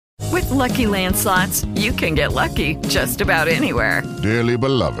Lucky Land Slots, you can get lucky just about anywhere. Dearly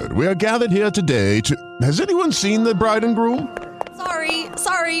beloved, we are gathered here today to... Has anyone seen the bride and groom?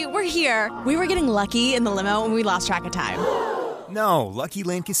 Sorry, we're here. We were getting lucky in the limo and we lost track of time. No, Lucky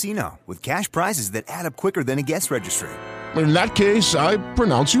Land Casino, with cash prizes that add up quicker than a guest registry. In that case, I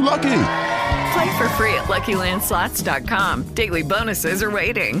pronounce you lucky. Play for free at LuckyLandSlots.com. Daily bonuses are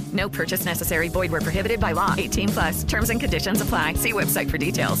waiting. No purchase necessary. Void where prohibited by law. 18+. Terms and conditions apply. See website for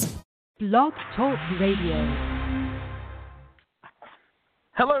details. Blog Talk Radio.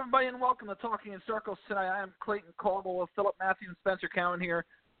 Hello, everybody, and welcome to Talking in Circles. Tonight, I am Clayton Caldwell with Philip Matthews and Spencer Cowan here.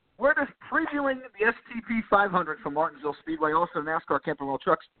 We're just previewing the STP 500 from Martinsville Speedway, also NASCAR Camping World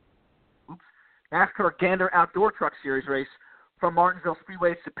Trucks. NASCAR Gander Outdoor Truck Series race from Martinsville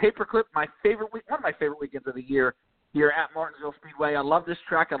Speedway. It's a paperclip, one of my favorite weekends of the year here at Martinsville Speedway. I love this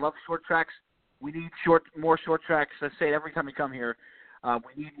track. I love short tracks. We need more short tracks. I say it every time we come here.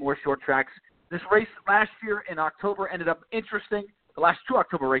 We need more short tracks. This race last year in October ended up interesting. The last two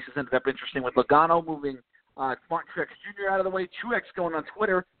October races ended up interesting with Logano moving Martin Truex Jr. out of the way. Truex going on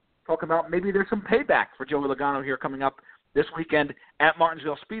Twitter talking about maybe there's some payback for Joey Logano here coming up this weekend at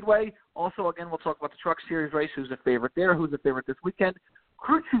Martinsville Speedway. Also, again, we'll talk about the Truck Series race. Who's the favorite there? Who's the favorite this weekend?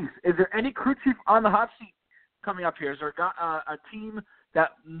 Crew chief. Is there any crew chief on the hot seat coming up here? Is there a team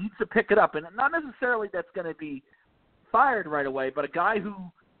that needs to pick it up? And not necessarily that's going to be fired right away, but a guy who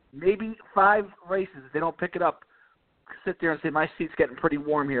maybe 5 races, if they don't pick it up, sit there and say, my seat's getting pretty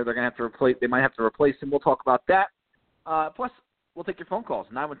warm here. They might have to replace him. We'll talk about that. Plus, we'll take your phone calls,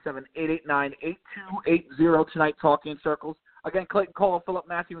 917-889-8280 tonight, Talking in Circles. Again, Clayton Cole, Philip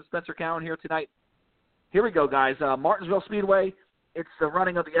Matthews, and Spencer Cowan here tonight. Here we go, guys. Martinsville Speedway, it's the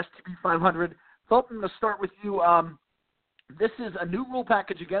running of the STP 500. Philip, I'm going to start with you. This is a new rule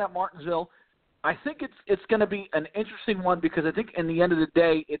package again at Martinsville. I think it's going to be an interesting one because I think in the end of the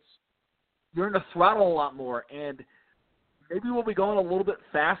day, you're in the throttle a lot more, and maybe we'll be going a little bit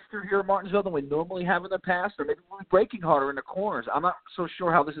faster here at Martinsville than we normally have in the past, or maybe we'll be braking harder in the corners. I'm not so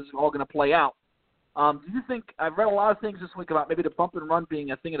sure how this is all going to play out. Do you think – I've read a lot of things this week about maybe the bump and run being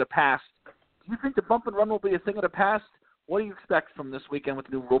a thing of the past. Do you think the bump and run will be a thing of the past? What do you expect from this weekend with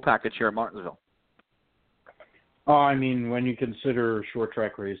the new rule package here at Martinsville? I mean, when you consider short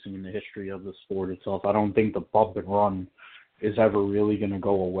track racing in the history of the sport itself, I don't think the bump and run is ever really going to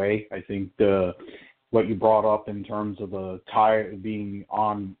go away. I think what you brought up in terms of the tire being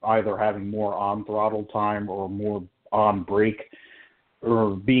on, either having more on throttle time or more on brake,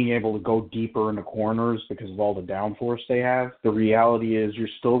 or being able to go deeper in the corners because of all the downforce they have. The reality is you're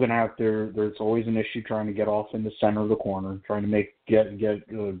still going to have there's always an issue trying to get off in the center of the corner, trying to get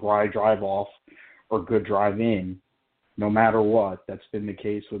a dry drive off or good drive in, no matter what. That's been the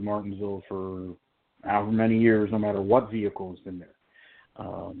case with Martinsville for however many years, no matter what vehicle has been there.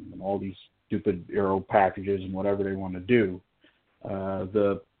 And all these stupid aero packages and whatever they want to do. I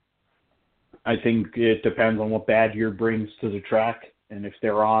think it depends on what bad year brings to the track. And if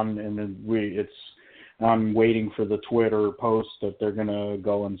they're on, and then I'm waiting for the Twitter post that they're gonna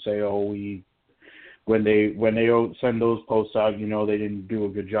go and say, when they send those posts out, they didn't do a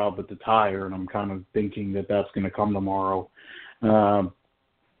good job with the tire, and I'm kind of thinking that that's gonna come tomorrow. And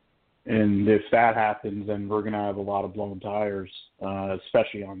if that happens, then we're gonna have a lot of blown tires,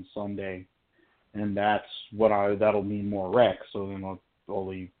 especially on Sunday, and that'll mean more wrecks. So then all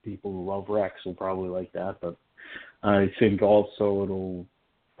the people who love wrecks will probably like that, but I think also it'll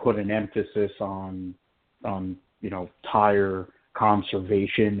put an emphasis on tire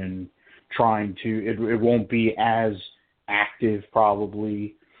conservation and trying to. It won't be as active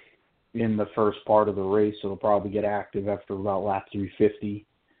probably in the first part of the race. It'll probably get active after about lap 350,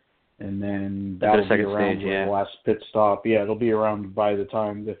 and then that'll be around the last pit stop. Yeah, it'll be around by the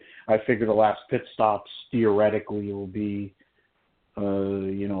time I figure the last pit stops theoretically will be,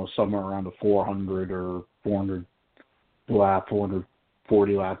 somewhere around the 400 or 400 lap,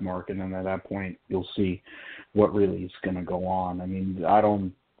 440 lap mark, and then at that point you'll see what really is going to go on. I mean,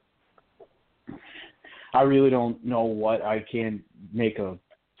 I really don't know I can't make a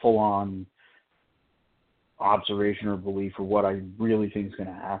full-on observation or belief for what I really think is going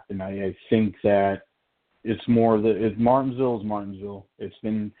to happen. I think that it's more that Martinsville is Martinsville.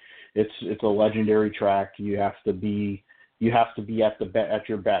 It's a legendary track. You have to be at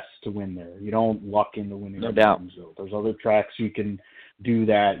your best to win there. You don't luck into winning at Martinsville. There's other tracks you can do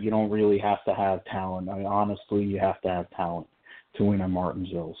that. You don't really have to have talent. Honestly, you have to have talent to win at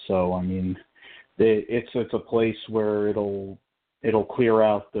Martinsville. So, I mean, it's a place where it'll clear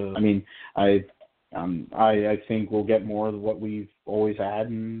out I think we'll get more of what we've always had,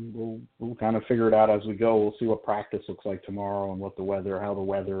 and we'll kind of figure it out as we go. We'll see what practice looks like tomorrow and how the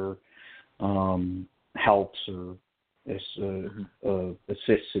weather helps or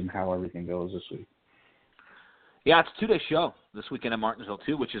assists in how everything goes this week. Yeah, it's a 2-day show this weekend in Martinsville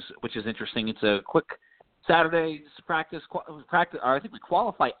too, which is interesting. It's a quick Saturday practice. I think we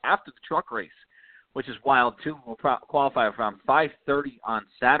qualify after the truck race, which is wild too. We'll qualify around 5:30 on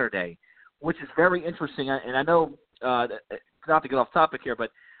Saturday, which is very interesting. And I know not to get off topic here,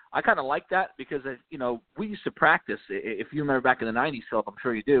 but I kind of like that because we used to practice. If you remember back in the '90s, Philip, I'm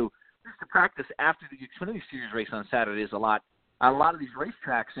sure you do. We used to practice after the Xfinity Series race on Saturdays a lot of these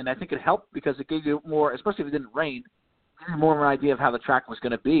racetracks, and I think it helped because it gave you more, especially if it didn't rain, gave you more of an idea of how the track was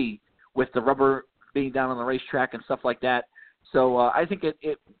going to be with the rubber being down on the racetrack and stuff like that. So I think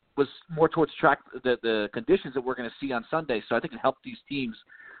it was more towards track the conditions that we're going to see on Sunday. So I think it helped these teams,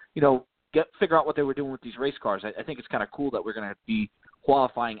 figure out what they were doing with these race cars. I think it's kind of cool that we're going to be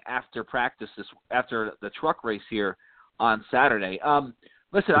qualifying after practice after the truck race here on Saturday.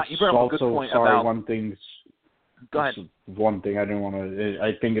 Listen, you brought up a good point about one thing. Go ahead. One thing I didn't want to.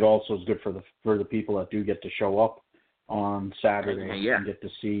 I think it also is good for the people that do get to show up on Saturday and get to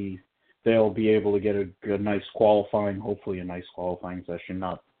see. They'll be able to get a nice qualifying, hopefully a nice qualifying session,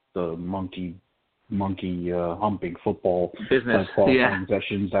 not the monkey humping football business qualifying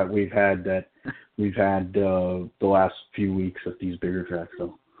sessions that we've had the last few weeks at these bigger tracks.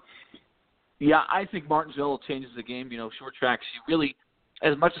 So. Yeah, I think Martinsville changes the game. Short tracks, you really,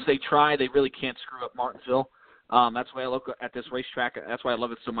 as much as they try, they really can't screw up Martinsville. That's why I look at this racetrack. That's why I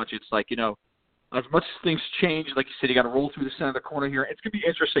love it so much. It's like, as much as things change, like you said, you got to roll through the center of the corner here. It's going to be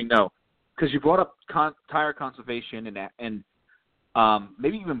interesting, though, because you brought up tire conservation and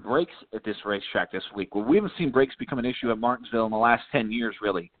maybe even brakes at this racetrack this week. Well, we haven't seen brakes become an issue at Martinsville in the last 10 years,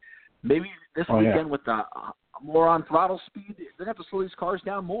 really. Maybe this weekend with the more on throttle speed, they're going to have to slow these cars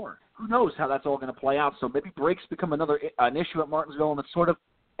down more. Who knows how that's all going to play out. So maybe brakes become an issue at Martinsville, and it's sort of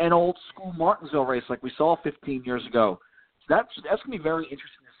an old-school Martinsville race like we saw 15 years ago. So that's going to be very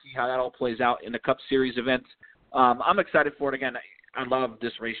interesting to see how that all plays out in the Cup Series event. I'm excited for it. Again, I love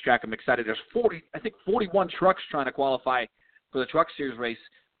this racetrack. I'm excited. There's 41 trucks trying to qualify for the Truck Series race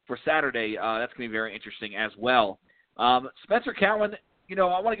for Saturday. That's going to be very interesting as well. Spencer Cowan, I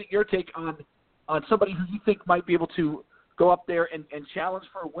want to get your take on somebody who you think might be able to go up there and challenge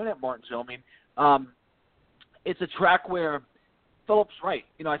for a win at Martinsville. I mean, it's a track where Philip's right.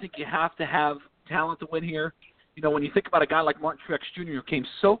 I think you have to have talent to win here. When you think about a guy like Martin Truex Jr. who came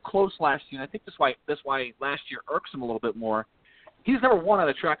so close last year, and I think that's why last year irks him a little bit more. He's never won on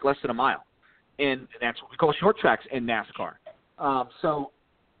a track less than a mile, and that's what we call short tracks in NASCAR. So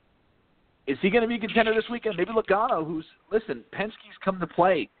is he going to be a contender this weekend? Maybe Logano, Penske's come to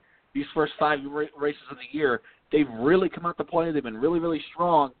play these first 5 races of the year. They've really come out to play. They've been really, really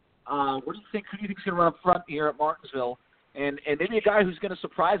strong. What do you think? Who do you think is going to run up front here at Martinsville? And maybe a guy who's going to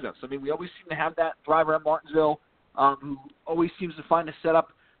surprise us. I mean, we always seem to have that driver at Martinsville who always seems to find a setup.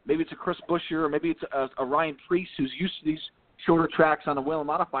 Maybe it's a Chris Buescher, or maybe it's a Ryan Preece who's used to these shorter tracks on the Whelen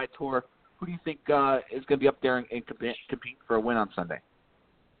Modified Tour. Who do you think is going to be up there and compete for a win on Sunday?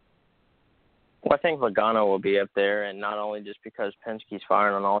 Well, I think Logano will be up there, and not only just because Penske's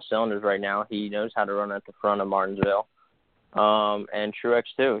firing on all cylinders right now, he knows how to run at the front of Martinsville. And Truex,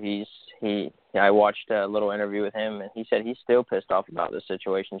 too. I watched a little interview with him, and he said he's still pissed off about this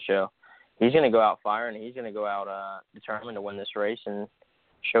situation. So he's going to go out firing, and he's going to go out determined to win this race and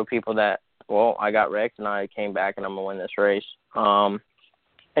show people that, well, I got wrecked, and I came back, and I'm going to win this race.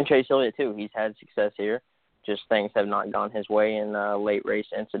 And Chase Elliott, too. He's had success here. Just things have not gone his way in late race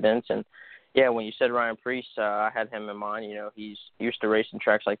incidents. And, yeah, when you said Ryan Preece, I had him in mind. He's used to racing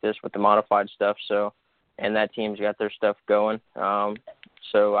tracks like this with the modified stuff, and that team's got their stuff going.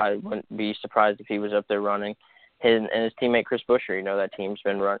 So I wouldn't be surprised if he was up there running. His teammate Chris Buescher, that team's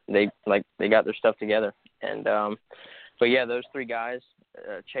been run. They got their stuff together. And but yeah, those three guys,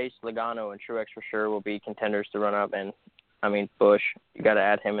 Chase, Logano, and Truex for sure will be contenders to run up. And I mean Busch, you got to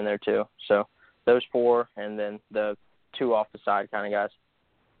add him in there too. So those four, and then the two off the side kind of guys.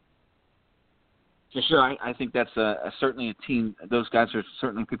 For sure, I think that's certainly a team. Those guys are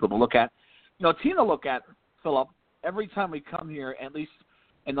certainly people to look at. A team to look at, Philip, every time we come here, at least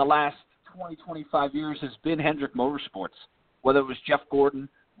in the last 20, 25 years, has been Hendrick Motorsports. Whether it was Jeff Gordon,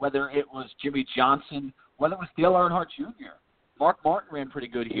 whether it was Jimmy Johnson, whether it was Dale Earnhardt Jr. Mark Martin ran pretty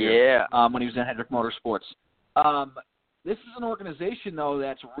good here when he was in Hendrick Motorsports. This is an organization, though,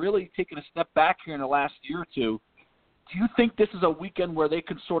 that's really taken a step back here in the last year or two. Do you think this is a weekend where they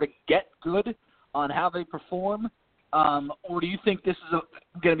can sort of get good on how they perform, or do you think this is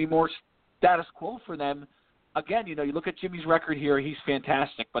going to be more status quo for them? Again, you look at Jimmy's record here, he's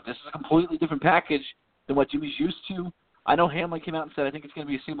fantastic, but this is a completely different package than what Jimmy's used to. I know Hamlin came out and said, I think it's going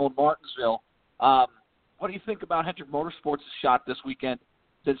to be a same old Martinsville. What do you think about Hendrick Motorsports' shot this weekend?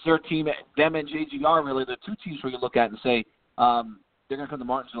 Since their team, them and JGR, really, the two teams where you look at and say they're going to come to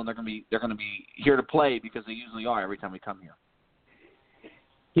Martinsville and they're going to be here to play because they usually are every time we come here.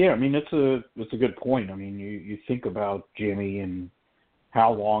 Yeah, I mean, it's a good point. I mean, you think about Jimmy and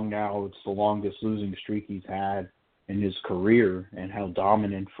how long now it's the longest losing streak he's had in his career and how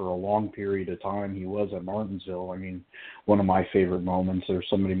dominant for a long period of time he was at Martinsville. I mean, one of my favorite moments, or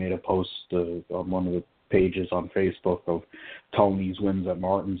somebody made a post on one of the pages on Facebook of Tony's wins at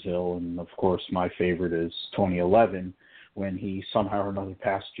Martinsville, and of course my favorite is 2011 when he somehow or another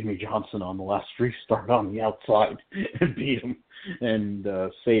passed Jimmy Johnson on the last restart on the outside and beat him and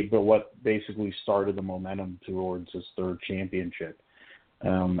saved what basically started the momentum towards his third championship.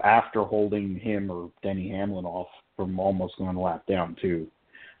 After holding him or Denny Hamlin off from almost going a lap down too.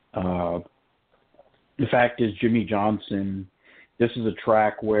 The fact is, Jimmy Johnson, this is a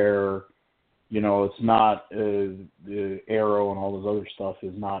track where, it's not the aero and all this other stuff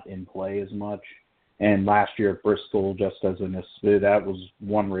is not in play as much. And last year at Bristol, just as that was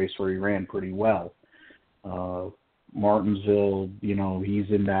one race where he ran pretty well. Martinsville, he's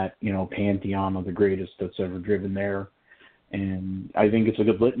in that, pantheon of the greatest that's ever driven there. And I think it's a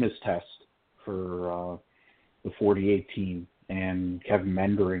good litmus test for the 48 team and Kevin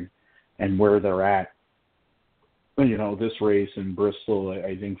Mendering and where they're at. This race in Bristol,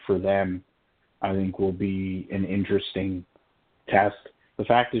 I think for them, will be an interesting test. The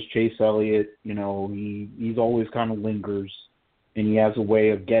fact is Chase Elliott, he's always kind of lingers, and he has a way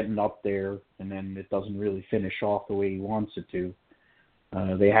of getting up there, and then it doesn't really finish off the way he wants it to.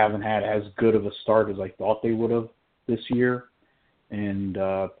 They haven't had as good of a start as I thought they would have this year. And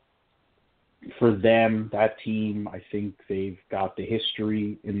for them, that team, I think they've got the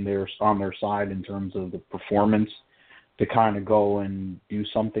history on their side in terms of the performance to kind of go and do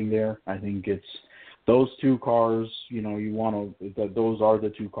something there. I think it's those two cars, those are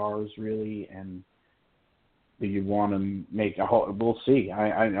the two cars really, and you want to make we'll see.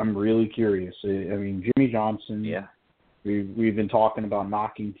 I'm really curious. I mean, Jimmy Johnson, yeah. We've been talking about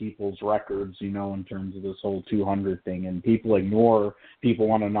knocking people's records, in terms of this whole 200 thing, and people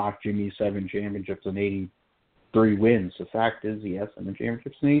want to knock Jimmy's 7 championships and 83 wins. The fact is he has 7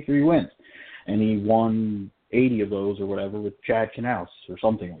 championships and 83 wins, and he won 80 of those or whatever with Chad Knaus or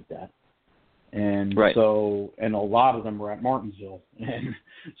something like that. And right. So, and a lot of them were at Martinsville. And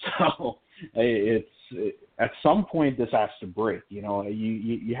so at some point this has to break.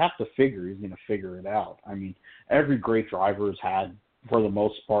 You have to figure he's going to figure it out. I mean, every great driver has had, for the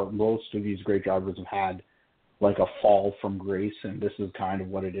most part, most of these great drivers have had like a fall from grace, and this is kind of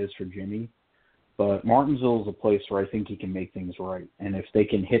what it is for Jimmy. But Martinsville is a place where I think he can make things right. And if they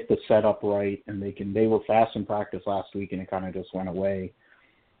can hit the setup right, and they were fast in practice last week and it kind of just went away.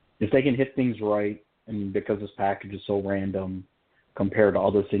 If they can hit things right, and because this package is so random compared to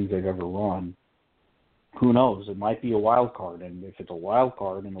other things they've ever run, who knows? It might be a wild card. And if it's a wild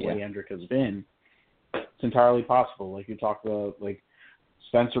card in the way Hendrick has been, it's entirely possible. Like you talked about, like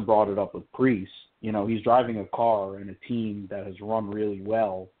Spencer brought it up with Priest. He's driving a car and a team that has run really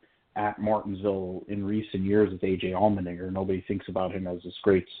well at Martinsville in recent years with A.J. Allmendinger. Nobody thinks about him as this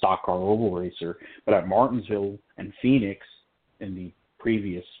great stock car oval racer. But at Martinsville and Phoenix in the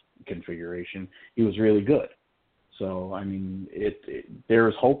previous configuration, he was really good. So, I mean, there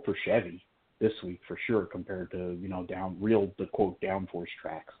is hope for Chevy this week for sure compared to, the quote downforce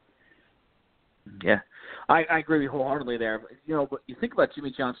tracks. Yeah, I agree with you wholeheartedly there. But you think about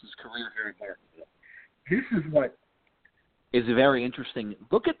Jimmy Johnson's career here at Martinsville. This is what is very interesting.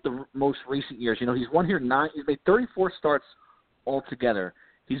 Look at the most recent years. He's won here he's made 34 starts altogether.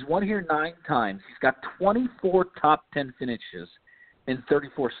 He's won here 9 times. He's got 24 top 10 finishes in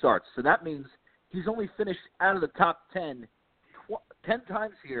 34 starts. So that means he's only finished out of the top 10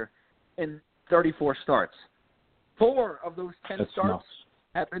 times here in 34 starts. 4 of those 10 starts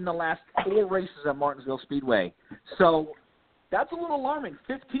have been the last 4 races at Martinsville Speedway. So that's a little alarming.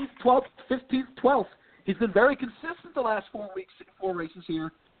 15th, 12th, 15th, 12th. He's been very consistent the last 4 races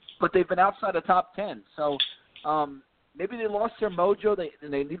here, but they've been outside the top 10. So maybe they lost their mojo,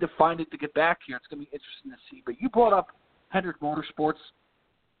 and they need to find it to get back here. It's going to be interesting to see. But you brought up Hendrick Motorsports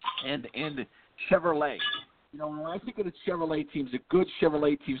and Chevrolet. When I think of the Chevrolet teams, a good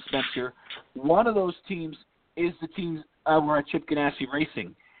Chevrolet team, Spencer, one of those teams is the team we're at Chip Ganassi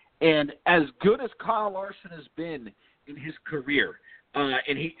Racing. And as good as Kyle Larson has been in his career,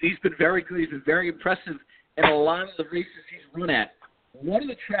 and he's been very good, he's been very impressive in a lot of the races he's run at, one of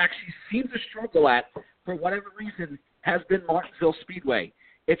the tracks he seems to struggle at, for whatever reason, has been Martinsville Speedway.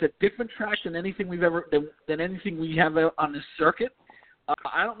 It's a different track than anything we have on this circuit.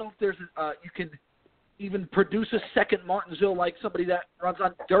 I don't know if there's you can even produce a second Martinsville like somebody that runs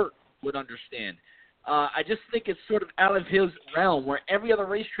on dirt would understand. I just think it's sort of out of his realm, where every other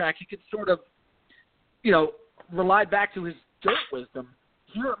racetrack he could sort of, rely back to his dirt wisdom.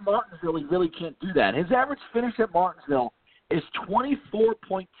 Here at Martinsville, he really can't do that. His average finish at Martinsville is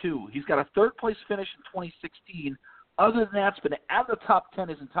 24.2. He's got a third-place finish in 2016. Other than that, it's been out of the top 10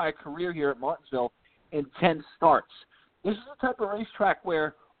 his entire career here at Martinsville in 10 starts. This is the type of racetrack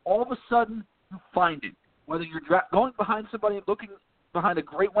where all of a sudden you find it. Whether you're going behind somebody and looking behind a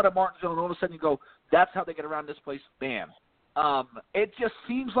great one at Martinsville, and all of a sudden you go, that's how they get around this place, bam. It just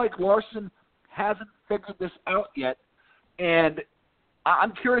seems like Larson hasn't figured this out yet, and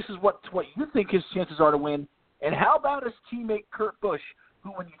I'm curious as what you think his chances are to win. And how about his teammate Kurt Busch,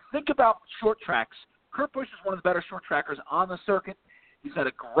 who, when you think about short tracks, Kurt Busch is one of the better short trackers on the circuit. He's had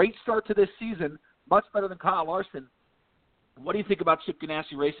a great start to this season, much better than Kyle Larson. What do you think about Chip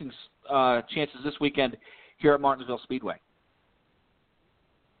Ganassi Racing's chances this weekend here at Martinsville Speedway?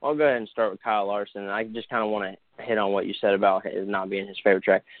 I'll go ahead and start with Kyle Larson. I just kind of want to hit on what you said about it not being his favorite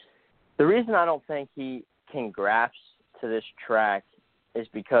track. The reason I don't think he can grasp to this track is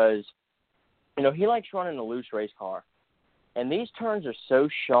because, he likes running a loose race car. And these turns are so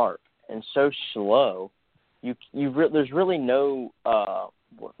sharp and so slow, there's really no,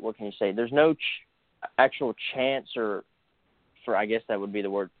 what can you say? There's no actual chance for, I guess that would be the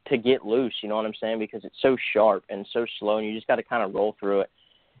word, to get loose, you know what I'm saying? Because it's so sharp and so slow, and you just got to kind of roll through it.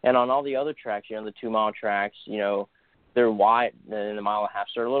 And on all the other tracks, the 2-mile tracks, they're wide, in the 1.5 miles, so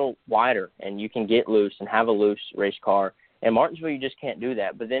they're a little wider, and you can get loose and have a loose race car. In Martinsville, you just can't do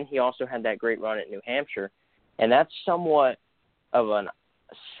that. But then he also had that great run at New Hampshire, and that's somewhat of a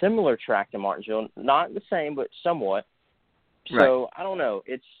similar track to Martinsville. Not the same, but somewhat. So, right. I don't know.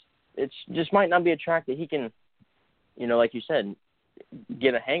 It's just might not be a track that he can, like you said,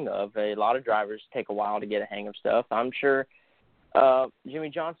 get a hang of. A lot of drivers take a while to get a hang of stuff. I'm sure Jimmy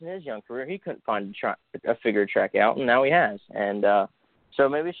Johnson, his young career, he couldn't find a figure track out, and now he has. And so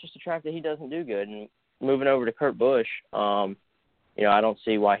maybe it's just a track that he doesn't do good. And moving over to Kurt Busch, I don't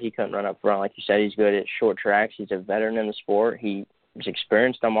see why he couldn't run up front. Like you said, he's good at short tracks. He's a veteran in the sport. He's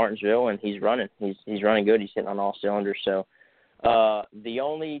experienced on Martinsville, and he's running. He's running good. He's hitting on all cylinders. So the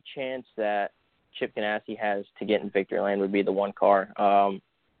only chance that Chip Ganassi has to get in victory lane would be the one car.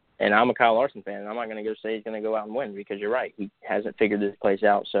 And I'm a Kyle Larson fan, and I'm not going to go say he's going to go out and win because you're right. He hasn't figured this place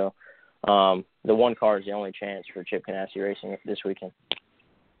out. So the one car is the only chance for Chip Ganassi Racing this weekend.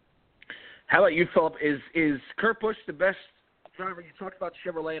 How about you, Philip? Is Kurt Busch the best driver? You talked about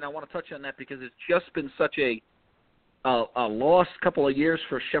Chevrolet, and I want to touch on that because it's just been such a lost couple of years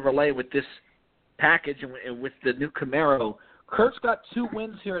for Chevrolet with this package and with the new Camaro. Kurt's got 2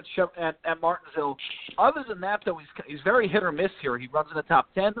 wins here at Martinsville. Other than that, though, he's very hit or miss here. He runs in the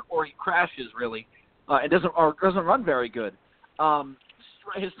top 10 or he crashes, really, and doesn't run very good.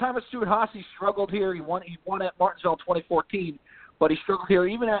 His time at Stewart-Haas, he struggled here. He won at Martinsville in 2014, but he struggled here.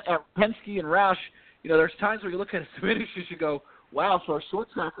 Even at Penske and Roush, there's times where you look at his finishes, you go, wow, for a short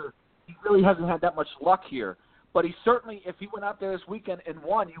tracker, he really hasn't had that much luck here. But he certainly, if he went out there this weekend and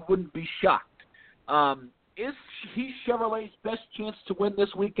won, you wouldn't be shocked. Is he Chevrolet's best chance to win this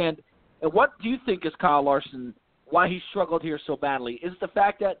weekend? And what do you think is Kyle Larson, why he struggled here so badly? Is the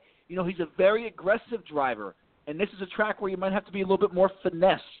fact that, he's a very aggressive driver, and this is a track where you might have to be a little bit more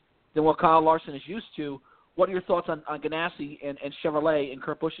finesse than what Kyle Larson is used to. What are your thoughts on Ganassi and Chevrolet and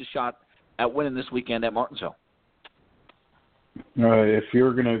Kurt Busch's shot at winning this weekend at Martinsville? If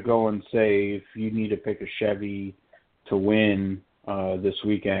you're going to go and say if you need to pick a Chevy to win this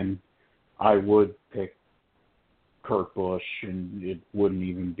weekend, I would pick Kurt Busch, and it wouldn't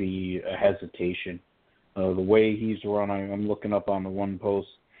even be a hesitation. The way he's running, I'm looking up on the one post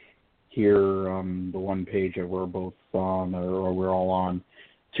here on the one page that we're both on, or we're all on.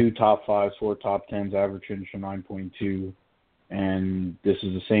 2 top 5s, 4 top 10s, average finish of 9.2. And this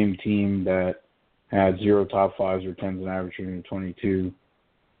is the same team that had 0 top 5s or 10s and average finish of 22.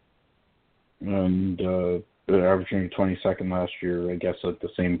 And the average finish of 22nd last year, I guess, at the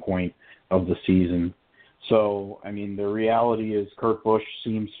same point of the season. So, the reality is Kurt Busch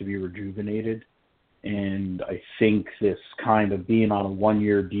seems to be rejuvenated. And I think this kind of being on a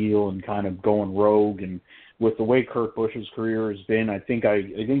 1-year deal and kind of going rogue, and with the way Kurt Busch's career has been, I think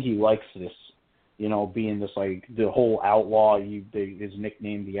he likes this, being this, like, the whole outlaw, his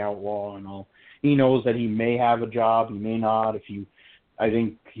nickname, the Outlaw, and all. He knows that he may have a job, he may not. I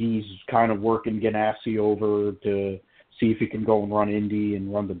think he's kind of working Ganassi over to see if he can go and run Indy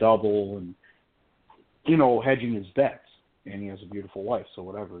and run the double and, hedging his bets. and he has a beautiful wife, so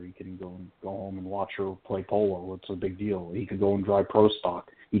whatever. He can go home and watch her play polo. What's a big deal? He could go and drive pro stock.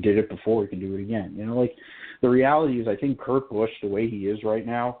 He did it before. He can do it again. Like, the reality is, I think Kurt Busch, the way he is right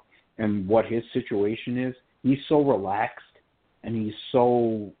now and what his situation is, he's so relaxed, and he's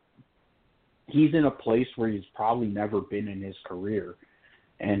in a place where he's probably never been in his career.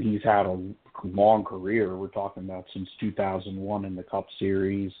 And he's had a long career. We're talking about since 2001 in the Cup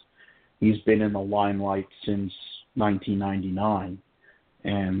Series. He's been in the limelight since 1999.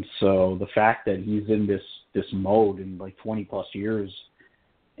 And so the fact that he's in this mode in like 20-plus years,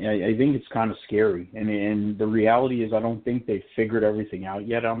 I think it's kind of scary. And the reality is, I don't think they've figured everything out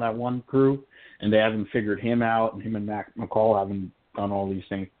yet on that one crew. And they haven't figured him out, and him and Mac McCall haven't done all these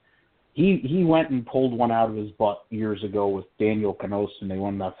things. He went and pulled one out of his butt years ago with Daniel Canosa, and they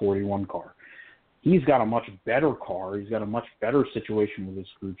won that 41 car. He's got a much better car. He's got a much better situation with his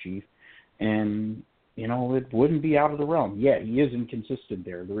crew chief. And, it wouldn't be out of the realm. Yeah, he is inconsistent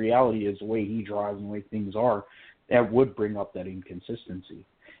there. The reality is, the way he drives and the way things are, that would bring up that inconsistency.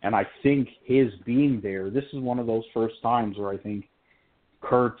 And I think his being there, this is one of those first times where I think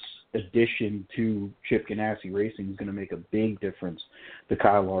Kurt's addition to Chip Ganassi Racing is going to make a big difference to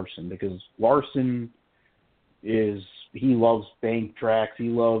Kyle Larson, because Larson he loves bank tracks, he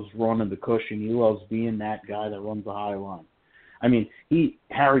loves running the cushion, he loves being that guy that runs the high line. I mean,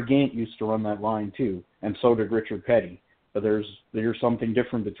 Harry Gant used to run that line too, and so did Richard Petty. But there's something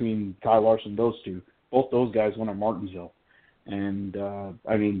different between Kyle Larson and those two. Both those guys went at Martinsville. And,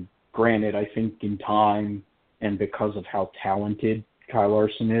 granted, I think in time and because of how talented Kyle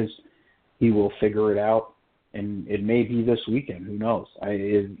Larson is, he will figure it out, and it may be this weekend. Who knows?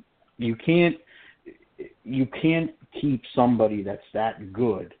 You can't keep somebody that's that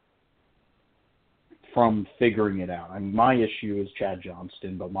good from figuring it out. I mean, my issue is Chad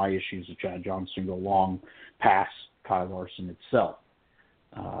Johnston, but my issues with Chad Johnston go long past Kyle Larson itself.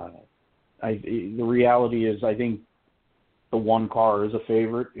 The reality is, I think the one car is a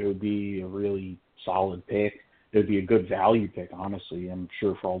favorite. It would be a really solid pick. It would be a good value pick, honestly. I'm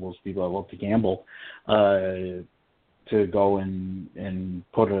sure for all those people that love to gamble, to go and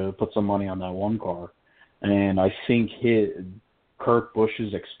put some money on that one car. And I think Kurt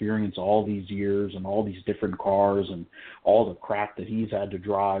Busch's experience all these years and all these different cars and all the crap that he's had to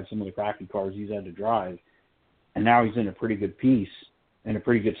drive, some of the crappy cars he's had to drive, and now he's in a pretty good piece, in a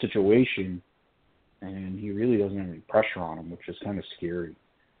pretty good situation, and he really doesn't have any pressure on him, which is kind of scary.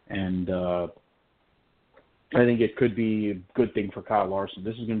 And I think it could be a good thing for Kyle Larson.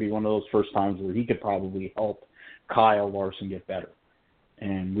 This is going to be one of those first times where he could probably help Kyle Larson get better.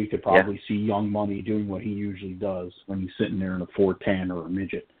 And we could probably see Young Money doing what he usually does when he's sitting there in a 410 or a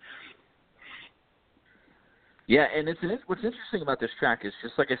midget. Yeah, and what's interesting about this track is,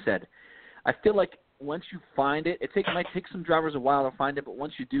 just like I said, I feel like once you find it, it might take some drivers a while to find it, but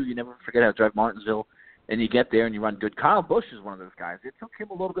once you do, you never forget how to drive Martinsville, and you get there and you run good. Kyle Busch is one of those guys. It took him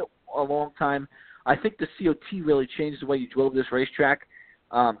a long time. I think the COT really changed the way you drove this racetrack,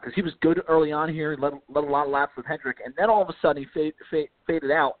 because he was good early on here, led a lot of laps with Hendrick, and then all of a sudden he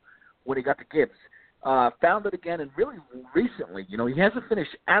faded out when he got to Gibbs. Found it again, and really recently, he hasn't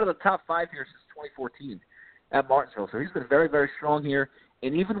finished out of the top 5 here since 2014 at Martinsville, so he's been very, very strong here.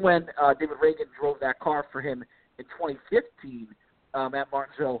 And even when David Reagan drove that car for him in 2015 at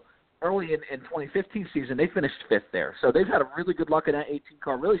Martinsville, early in 2015 season, they finished 5th there. So they've had a really good luck in that 18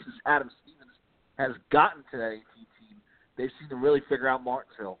 car, really since Adam Stevens has gotten to that 18 team. They've seemed to really figure out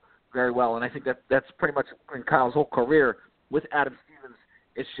Martinsville very well, and I think that's pretty much in Kyle's whole career with Adam Stevens.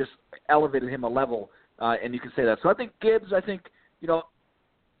 It's just elevated him a level, and you can say that. So I think Gibbs, Gibbs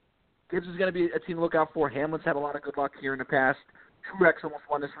is going to be a team to look out for. Hamlin's had a lot of good luck here in the past. Truex almost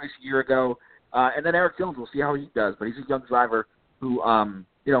won this race a year ago. And then Eric Jones, we'll see how he does. But he's a young driver who,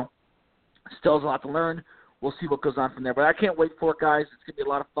 still has a lot to learn. We'll see what goes on from there. But I can't wait for it, guys. It's going to be a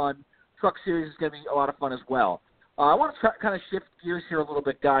lot of fun. Truck Series is going to be a lot of fun as well. I want to kind of shift gears here a little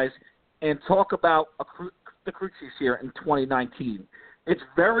bit, guys, and talk about the crew chiefs here in 2019. It's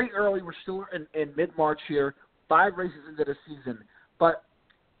very early. We're still in mid-March here, 5 races into the season. But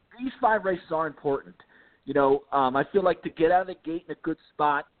these 5 races are important. I feel like to get out of the gate in a good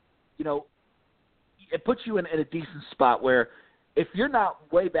spot, it puts you in a decent spot where if you're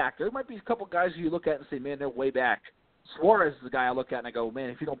not way back, there might be a couple guys who you look at and say, man, they're way back. Suarez is the guy I look at and I go, man,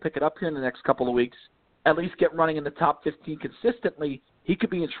 if you don't pick it up here in the next couple of weeks, at least get running in the top 15 consistently, he could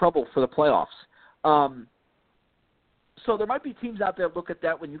be in trouble for the playoffs. So there might be teams out there look at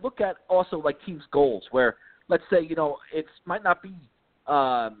that. When you look at also like teams' goals, where let's say, it might not be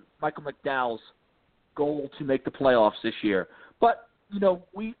Michael McDowell's goal to make the playoffs this year, but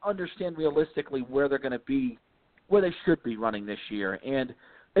we understand realistically where they're going to be where they should be running this year. And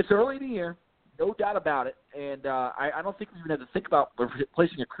it's early in the year, no doubt about it. And I don't think we even have to think about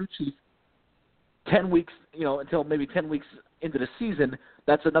replacing a crew chief 10 weeks, until maybe 10 weeks into the season.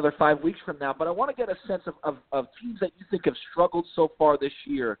 That's another 5 weeks from now. But I want to get a sense of teams that you think have struggled so far this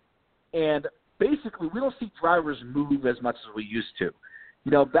year. And basically, we don't see drivers move as much as we used to.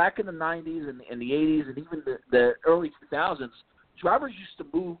 Back in the 90s and the 80s and even the early 2000s, drivers used to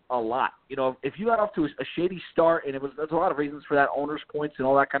move a lot. If you got off to a shady start, and there's a lot of reasons for that, owners' points and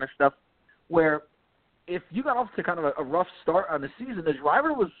all that kind of stuff, where if you got off to kind of a rough start on the season, the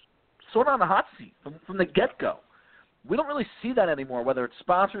driver was sort of on the hot seat from the get-go. We don't really see that anymore, whether it's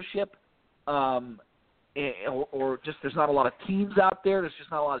sponsorship or just there's not a lot of teams out there. There's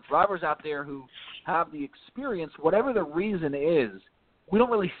just not a lot of drivers out there who have the experience. Whatever the reason is, we don't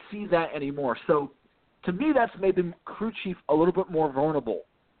really see that anymore. So to me, that's made the crew chief a little bit more vulnerable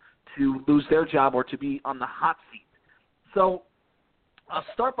to lose their job or to be on the hot seat. So I'll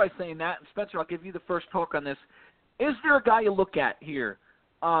start by saying that, and Spencer, I'll give you the first talk on this. Is there a guy you look at here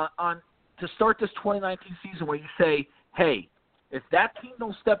to start this 2019 season where you say, hey, if that team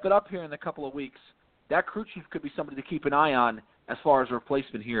don't step it up here in a couple of weeks, that crew chief could be somebody to keep an eye on as far as a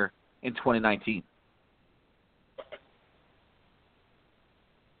replacement here in 2019?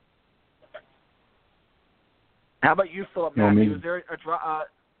 How about you, Philip? Matthew? Is there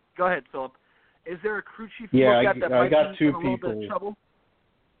go ahead, Philip. Is there a crew chief you look at that might be in a little bit of trouble?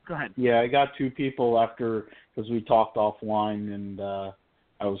 Go ahead. Yeah, I got two people because we talked offline, and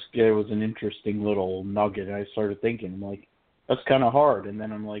it was an interesting little nugget. I started thinking, I'm like, that's kind of hard. And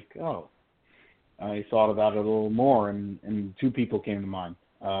then I'm like, oh, I thought about it a little more, and two people came to mind.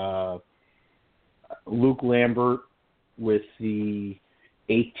 Luke Lambert with the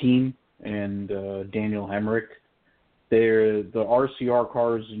 18 and Daniel Hemrick. The RCR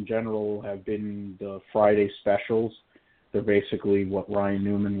cars in general have been the Friday specials. They're basically what Ryan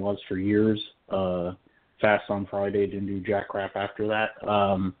Newman was for years. Fast on Friday, didn't do jack crap after that.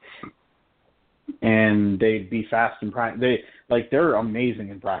 And they'd be fast in practice. They're amazing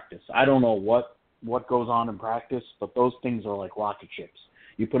in practice. I don't know what goes on in practice, but those things are like rocket ships.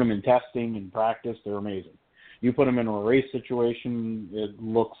 You put them in testing and practice, they're amazing. You put them in a race situation, it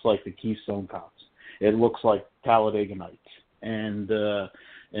looks like the Keystone Cops. It looks like Talladega Nights, and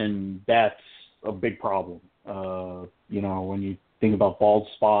that's a big problem. When you think about Bald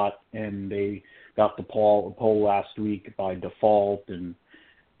Spot, and they got the pole last week by default, and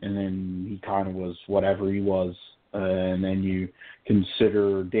then he kind of was whatever he was, and then you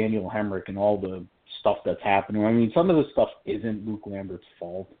consider Daniel Hemrick and all the stuff that's happening. I mean, some of the stuff isn't Luke Lambert's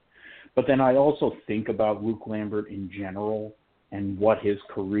fault, but then I also think about Luke Lambert in general and what his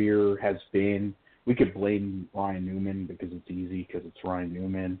career has been. We could blame Ryan Newman because it's easy, because it's Ryan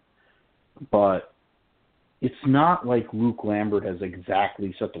Newman. But it's not like Luke Lambert has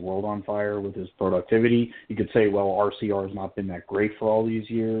exactly set the world on fire with his productivity. You could say, well, RCR has not been that great for all these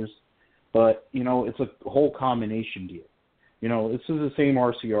years. But, it's a whole combination deal. This is the same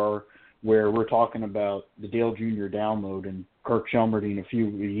RCR where we're talking about the Dale Jr. download and Kirk Shelmerdine.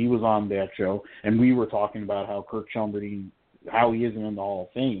 He was on that show, and we were talking about how Kirk Shelmerdine, how he isn't in the Hall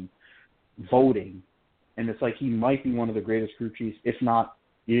of Fame, voting, and it's like he might be one of the greatest crew chiefs, if not,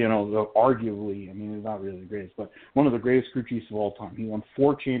 arguably, I mean, he's not really the greatest, but one of the greatest crew chiefs of all time. He won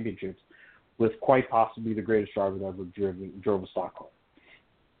 4 championships with quite possibly the greatest driver that ever drove a stock car.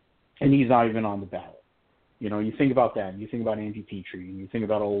 And he's not even on the ballot. You think about that, and you think about Andy Petrie, and you think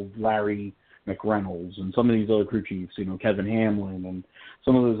about old Larry McReynolds, and some of these other crew chiefs, Kevin Hamlin, and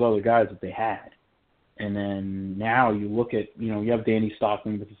some of those other guys that they had. And then now you look at, you have Danny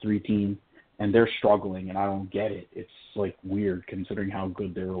Stockman with the 3 team, and they're struggling, and I don't get it. It's like weird considering how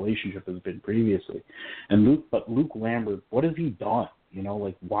good their relationship has been previously. And Luke Lambert, what has he done?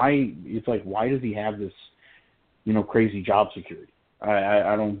 Why? It's like, why does he have this, crazy job security?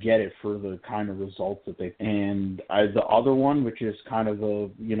 I don't get it for the kind of results that they. And the other one, which is kind of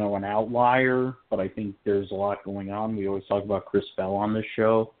an outlier, but I think there's a lot going on. We always talk about Chris Bell on this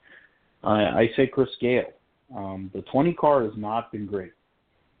show. I say Chris Gale. The 20 car has not been great.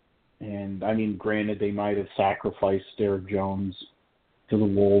 And, I mean, granted, they might have sacrificed Derek Jones to the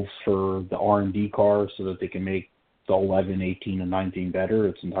Wolves for the R&D car so that they can make the 11, 18, and 19 better.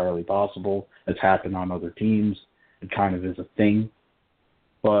 It's entirely possible. It's happened on other teams. It kind of is a thing.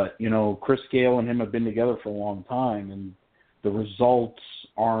 But, Chris Gale and him have been together for a long time, and the results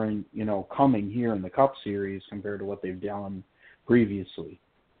aren't, coming here in the Cup Series compared to what they've done previously.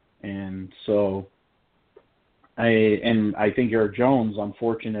 And so I think Eric Jones,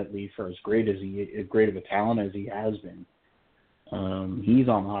 unfortunately, for as great of a talent as he has been, he's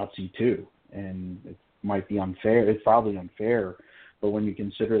on the hot seat too. And might be unfair. It's probably unfair, but when you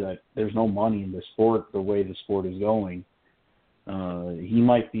consider that there's no money in the sport, the way the sport is going, he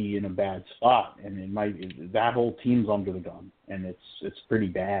might be in a bad spot, and that whole team's under the gun, and it's pretty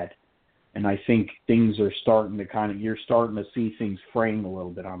bad. And I think things are starting to you're starting to see things fraying a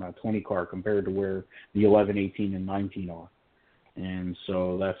little bit on that 20 car compared to where the 11, 18, and 19 are. And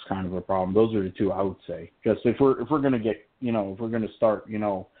so that's kind of a problem. Those are the two I would say. Because if we're going to get, if we're going to start,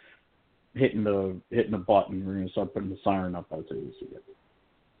 hitting the button, we're going to start putting the siren up, I'd say we see it.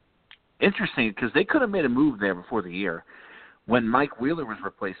 Interesting, because they could have made a move there before the year. When Mike Wheeler was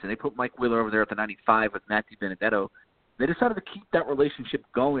replaced, and they put Mike Wheeler over there at the 95 with Matthew Benedetto, they decided to keep that relationship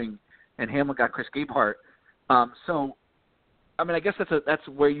going, and Hamlin got Chris Gabehart. So, I mean, I guess that's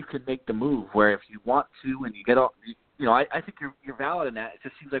where you can make the move, where if you want to and you get all, I think you're valid in that. It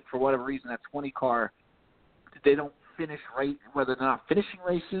just seems like for whatever reason that 20 car, they don't finish right, whether they're not finishing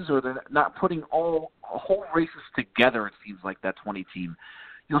races or they're not putting whole races together. It seems like that 20 team.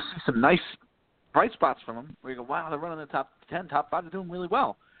 You'll see some nice bright spots from them where you go, wow, they're running in the top 10, top 5, they're doing really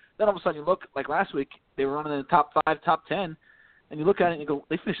well. Then all of a sudden you look, like last week, they were running in the top 5, top 10, and you look at it and you go,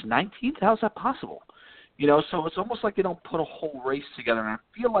 they finished 19th? How is that possible? So it's almost like they don't put a whole race together. And I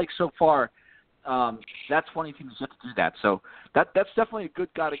feel like so far that 20 team is yet to do that. So that's definitely a good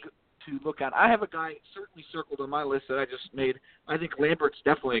guy to look at. I have a guy certainly circled on my list that I just made. I think Lambert's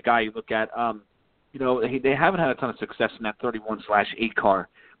definitely a guy you look at. They haven't had a ton of success in that 31/8 car.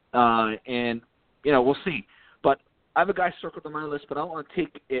 And we'll see. But I have a guy circled on my list, but I don't want to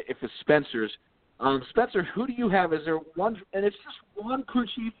take it if it's Spencer's. Spencer, who do you have? Is there one, and it's just one crew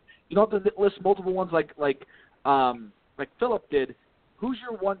chief? You don't have to list multiple ones like Philip did. Who's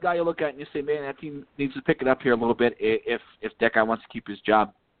your one guy you look at and you say, man, that team needs to pick it up here a little bit if Deckeye wants to keep his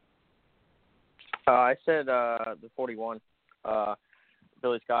job? I said the 41.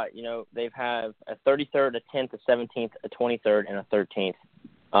 Billy Scott, they've have a 33rd, a 10th, a 17th, a 23rd, and a 13th.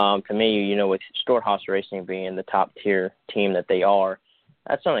 To me, with Stewart-Haas Racing being the top tier team that they are,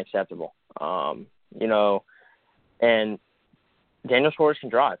 that's unacceptable. And Daniel Suarez can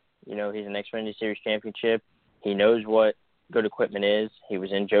drive. He's an Xfinity Series championship. He knows what good equipment is. He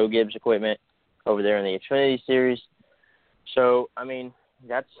was in Joe Gibbs' equipment over there in the Xfinity Series. So, I mean,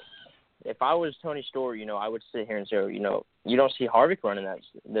 if I was Tony Stewart, I would sit here and say, you don't see Harvick running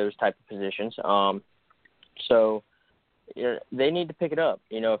those type of positions. So they need to pick it up.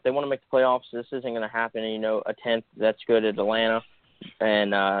 If they want to make the playoffs, this isn't going to happen. A 10th, that's good at Atlanta.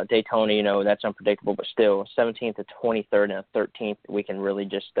 And Daytona, that's unpredictable. But still, 17th, a 23rd, and a 13th, we can really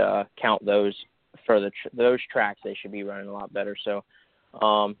just count those for those tracks. They should be running a lot better. So,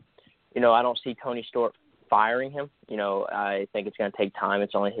 I don't see Tony Stewart firing him. I think it's going to take time.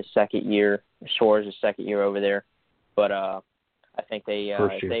 It's only his second year. Suarez's second year over there. But I think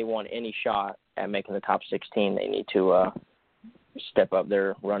if they want any shot at making the top 16, they need to step up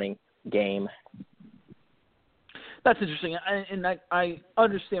their running game. That's interesting, and I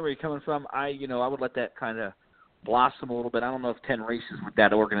understand where you're coming from. I would let that kind of blossom a little bit. I don't know if 10 races with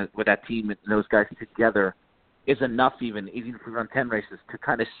that team and those guys together is enough, even if we run 10 races, to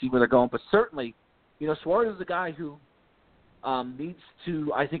kind of see where they're going. But certainly, Suarez is a guy who needs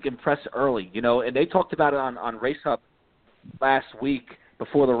to, I think, impress early. And they talked about it on Race Hub last week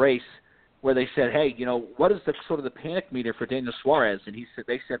before the race, where they said, hey, what is the sort of the panic meter for Daniel Suarez? And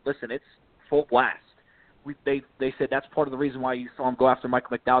they said, listen, it's full blast. They said that's part of the reason why you saw him go after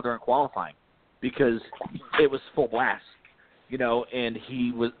Michael McDowell during qualifying, because it was full blast, and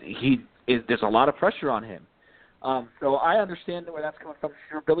there's a lot of pressure on him. So I understand where that's coming from.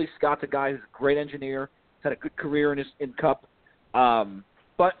 Sure, Billy Scott's a guy who's a great engineer, had a good career in Cup,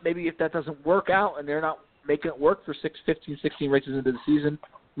 but maybe if that doesn't work out and they're not making it work for 15, 16 races into the season,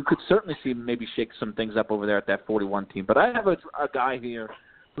 you could certainly see him maybe shake some things up over there at that 41 team. But I have a guy here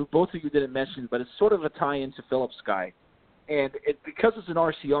who both of you didn't mention, but it's sort of a tie-in to Phillips' guy. And because it's an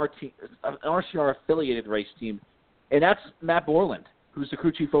RCR team, an RCR-affiliated race team, and that's Matt Borland, who's the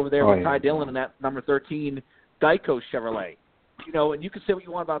crew chief over there with Ty Dillon in that number 13 Geico Chevrolet. And you can say what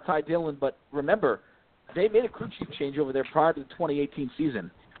you want about Ty Dillon, but remember, they made a crew chief change over there prior to the 2018 season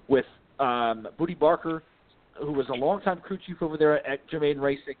with Booty Barker, who was a longtime crew chief over there at Germain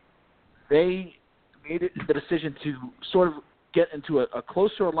Racing. They made the decision to sort of get into a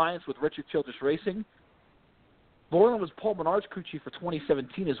closer alliance with Richard Childress Racing. Borland was Paul Menard's crew chief for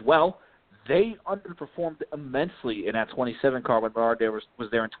 2017 as well. They underperformed immensely in that 27 car when Menard was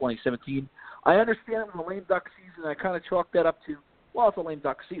there in 2017. I understand it was a lame duck season. I kind of chalked that up to, it's a lame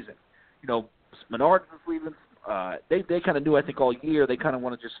duck season. Menard was leaving. They kind of knew, I think, all year they kind of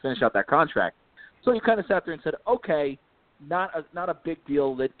want to just finish out that contract. So you kind of sat there and said, okay, not a big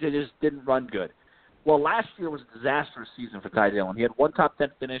deal. That just didn't run good. Well, last year was a disastrous season for Ty Dillon. He had one top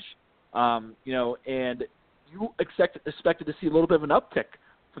 10 finish, and you expected to see a little bit of an uptick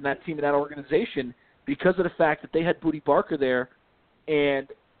from that team and that organization because of the fact that they had Booty Barker there, and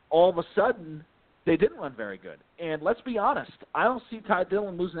all of a sudden they didn't run very good. And let's be honest, I don't see Ty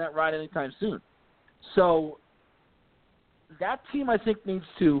Dillon losing that ride anytime soon. So that team, I think, needs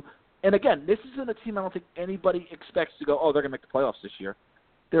to – and again, this isn't a team I don't think anybody expects to go, oh, they're going to make the playoffs this year.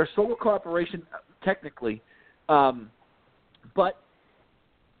 They're a solo corporation technically, but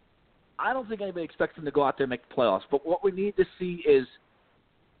I don't think anybody expects them to go out there and make the playoffs. But what we need to see is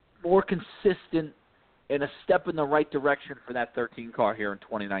more consistent and a step in the right direction for that 13 car here in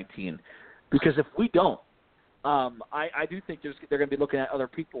 2019. Because if we don't, I do think they're going to be looking at other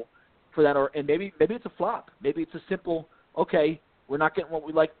people for that. And maybe it's a flop. Maybe it's a simple, okay, we're not getting what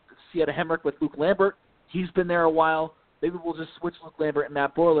we like to see out of Hemrick with Luke Lambert. He's been there a while. Maybe we'll just switch Luke Lambert and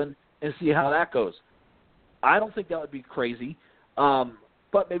Matt Borland and see how that goes. I don't think that would be crazy.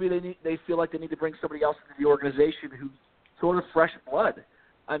 But maybe they feel like they need to bring somebody else into the organization who's sort of fresh blood.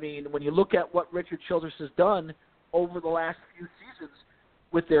 I mean, when you look at what Richard Childress has done over the last few seasons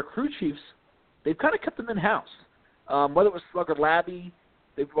with their crew chiefs, they've kind of kept them in-house. Whether it was Slugger Labby,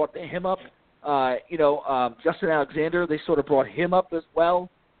 they brought him up. Justin Alexander, they sort of brought him up as well.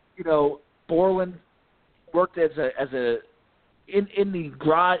 Borland worked in the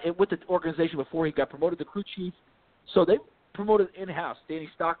garage with the organization before he got promoted to crew chief. So they promoted in-house. Danny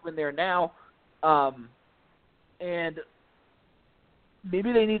Stockman there now. And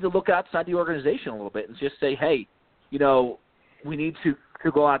maybe they need to look outside the organization a little bit and just say, hey, we need to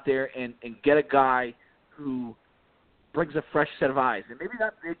go out there and get a guy who brings a fresh set of eyes. And maybe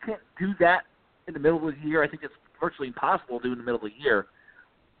they can't do that in the middle of the year. I think it's virtually impossible to do in the middle of the year.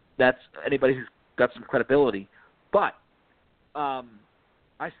 That's anybody who's got some credibility. But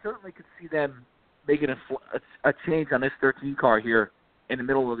I certainly could see them making a change on this 13 car here in the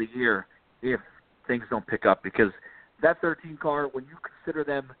middle of the year if things don't pick up. Because that 13 car, when you consider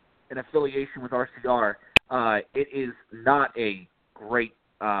them an affiliation with RCR, it is not a great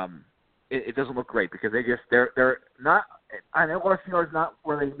it doesn't look great because they're not. I know RCR is not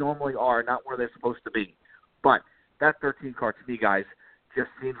where they normally are, not where they're supposed to be. But that 13 car, to me, guys, just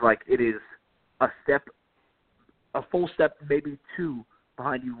seems like it is a full step, maybe two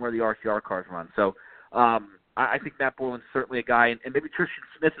behind even where the RCR cars run. So I think Matt Borland's certainly a guy, and maybe Tristan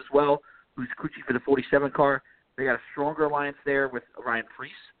Smith as well, who's crew chief for the 47 car. They got a stronger alliance there with Ryan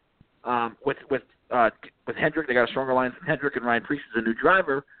Preece. With Hendrick, they got a stronger alliance with Hendrick, and Ryan Preece is a new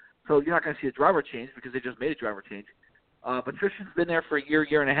driver. So you're not going to see a driver change because they just made a driver change. But Tristan's been there for a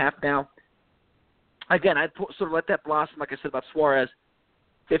year and a half now. Again, I'd sort of let that blossom, like I said about Suarez,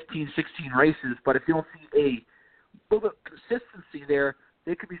 15, 16 races. But if you don't see a little bit of consistency there,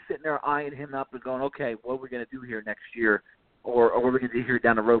 they could be sitting there eyeing him up and going, okay, what are we going to do here next year? Or what are we going to do here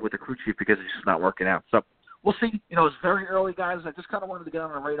down the road with the crew chief because it's just not working out. So we'll see. It's very early, guys. I just kind of wanted to get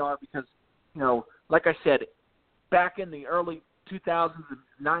on the radar because, like I said, back in the early 2000s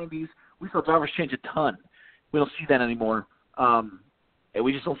and 90s, we saw drivers change a ton. We don't see that anymore. And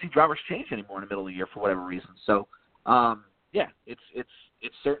we just don't see drivers change anymore in the middle of the year for whatever reason. So,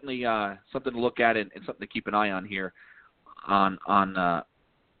 it's certainly something to look at and something to keep an eye on here on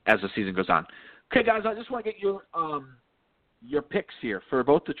as the season goes on. Okay, guys, I just want to get your picks here for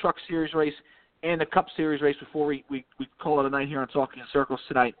both the Truck Series race and the Cup Series race before we call it a night here on Talking in Circles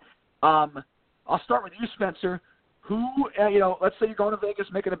tonight. I'll start with you, Spencer. Who, let's say you're going to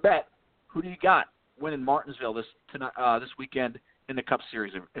Vegas making a bet. Who do you got winning Martinsville this weekend in the Cup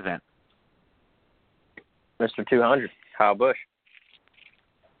Series event? Mr. 200, Kyle Busch.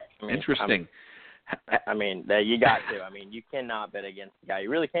 Interesting. You got to. You cannot bet against the guy. You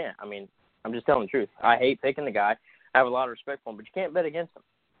really can't. I'm just telling the truth. I hate picking the guy. I have a lot of respect for him, but you can't bet against him.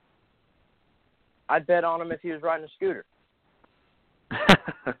 I'd bet on him if he was riding a scooter.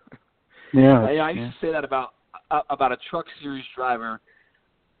 I used to say that about a Truck Series driver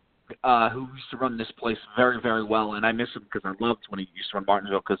who used to run this place very, very well, and I miss him because I loved when he used to run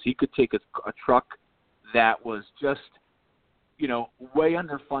Martinsville because he could take a truck that was just, way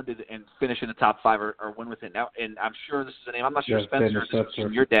underfunded and finish in the top five or win with it. Now, and I'm sure this is a name. I'm not sure, Spencer, this was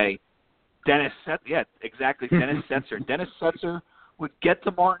from your day. Dennis Setzer. Yeah, exactly, Dennis Setzer. Dennis Setzer would get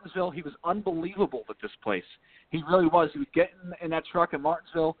to Martinsville. He was unbelievable at this place. He really was. He would get in that truck in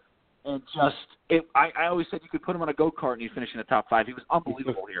Martinsville and I always said you could put him on a go-kart and he'd finish in the top five. He was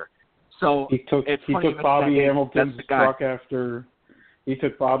unbelievable here. So he took Bobby Hamilton's truck after he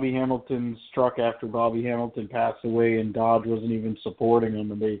took Bobby Hamilton's truck after Bobby Hamilton passed away, and Dodge wasn't even supporting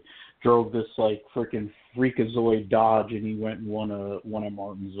him, and they drove this freaking freakazoid Dodge, and he went and won a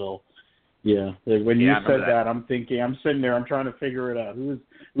Martinsville. Yeah, when you said that, I'm sitting there, I'm trying to figure it out.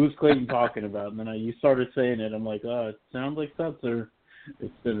 Who's Clayton talking about? And then you started saying it, I'm like, oh, it sounds like Setzer.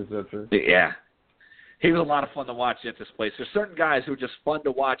 It's been a Setzer. Yeah. He was a lot of fun to watch at this place. There's certain guys who are just fun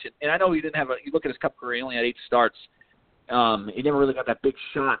to watch. And I know he didn't have you look at his Cup career, he only had 8 starts. He never really got that big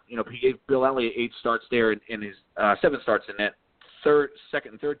shot. You know, he gave Bill Elliott 8 starts there in his 7 starts in that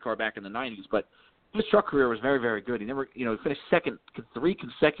second and third car back in the 90s. But his truck career was very, very good. He never, he finished second 3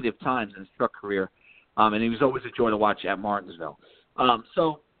 consecutive times in his truck career. And he was always a joy to watch at Martinsville.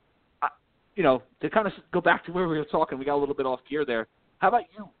 To kind of go back to where we were talking, we got a little bit off gear there. How about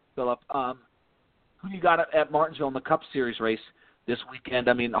you, Philip? Who you got at Martinsville in the Cup Series race this weekend?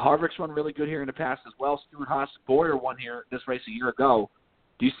 I mean, Harvick's run really good here in the past as well. Stewart-Haas, Boyer won here this race a year ago.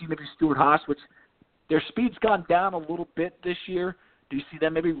 Do you see maybe Stewart-Haas, which their speed's gone down a little bit this year? Do you see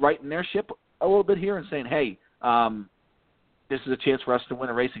them maybe righting their ship a little bit here and saying, hey, this is a chance for us to win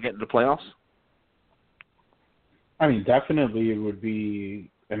a race and get into the playoffs? I mean, definitely it would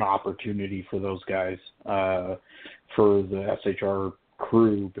be an opportunity for those guys, for the SHR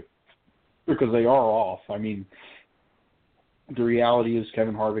crew, because they are off. I mean, the reality is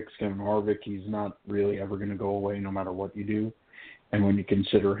Kevin Harvick's Kevin Harvick. He's not really ever going to go away no matter what you do. And when you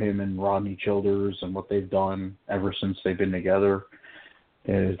consider him and Rodney Childers and what they've done ever since they've been together,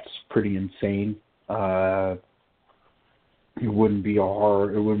 it's pretty insane. It wouldn't be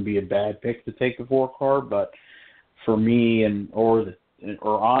a bad pick to take the 4 car, but for me or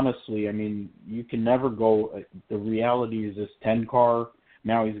honestly, I mean, you can never go. The reality is this 10 car.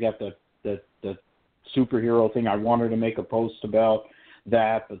 Now he's got the superhero thing. I wanted to make a post about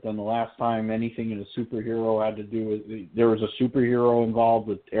that, but then the last time anything in a superhero had to do with, there was a superhero involved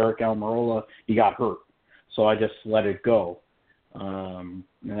with Eric Almirola, he got hurt. So I just let it go. And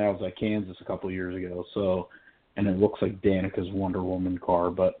that was at Kansas a couple of years ago. So, and it looks like Danica's Wonder Woman car,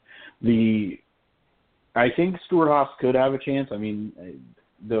 but I think Stewart-Haas could have a chance. I mean,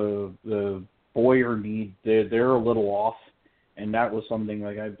 the Boyer need, they're a little off. And that was something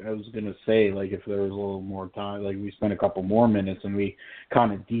like I was going to say, like if there was a little more time, like we spent a couple more minutes and we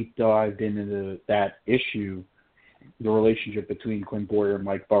kind of deep dived into that issue, the relationship between Clint Boyer and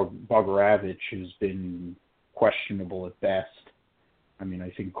Mike Bogorovich has been questionable at best. I mean,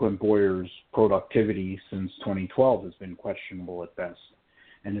 I think Clint Boyer's productivity since 2012 has been questionable at best.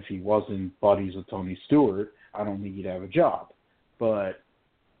 And if he wasn't buddies with Tony Stewart, I don't think he'd have a job. But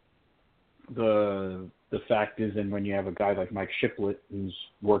the fact is, and when you have a guy like Mike Shiplett who's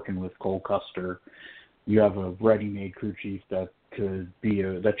working with Cole Custer, you have a ready-made crew chief that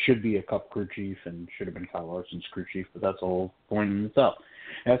should be a Cup crew chief and should have been Kyle Larson's crew chief, but that's a whole point in itself.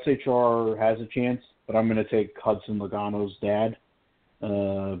 SHR has a chance, but I'm going to take Hudson Logano's dad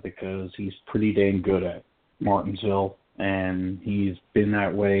because he's pretty dang good at Martinsville, and he's been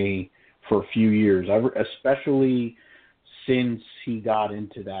that way for a few years, especially since he got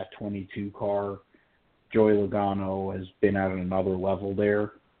into that 22 car. Joey Logano has been at another level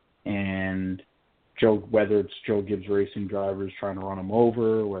there, and whether it's Joe Gibbs Racing drivers trying to run him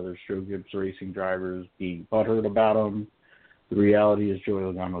over, whether it's Joe Gibbs Racing drivers being butthurt about him, the reality is Joey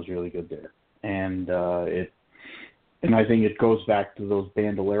Logano's really good there, and I think it goes back to those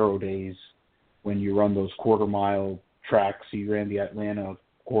Bandolero days when you run those quarter-mile tracks. He ran the Atlanta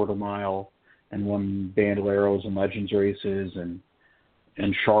quarter-mile and won Bandoleros and Legends races and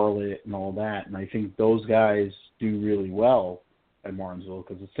Charlotte and all that. And I think those guys do really well at Martinsville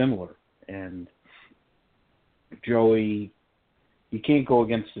because it's similar. And Joey, you can't go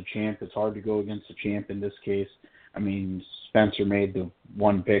against the champ. It's hard to go against the champ in this case. I mean, Spencer made the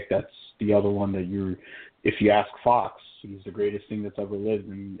one pick. That's the other one that if you ask Fox, he's the greatest thing that's ever lived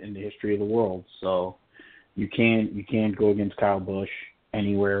in the history of the world. So you can't go against Kyle Busch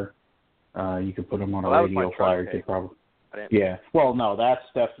anywhere. You could put him on a radio flyer. You could probably. Yeah. Well, no, that's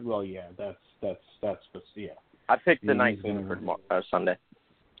yeah. I picked the 19 for Sunday.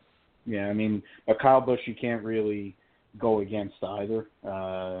 Yeah, I mean, a Kyle Busch you can't really go against either.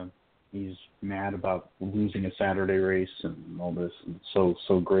 He's mad about losing a Saturday race and all this. And it's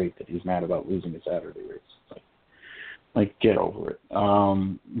so great that he's mad about losing a Saturday race. Like get over it.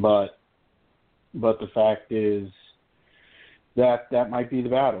 But the fact is that might be the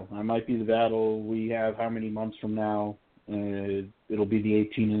battle. That might be the battle we have how many months from now. It'll be the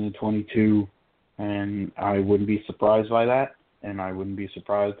 18 and the 22, and I wouldn't be surprised by that, and I wouldn't be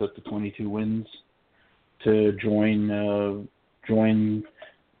surprised that the 22 wins to join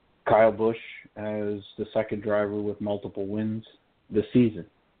Kyle Busch as the second driver with multiple wins this season.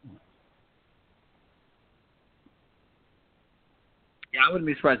 Yeah, I wouldn't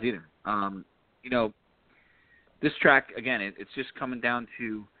be surprised either. This track, again, it's just coming down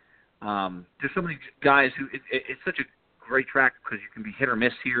to There's so many guys who it's such a great track because you can be hit or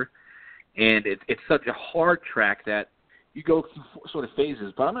miss here, and it's such a hard track that you go through sort of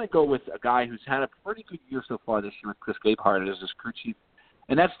phases. But I'm going to go with a guy who's had a pretty good year so far this year with Chris Gabehart as his crew chief,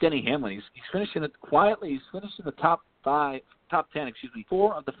 and that's Denny Hamlin. He's finishing it quietly. He's finishing the top 10.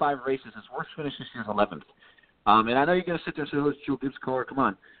 4 of the 5 races. His worst finish this year is 11th. And I know you're going to sit there and say, "Oh, it's Joe Gibbs' car. Come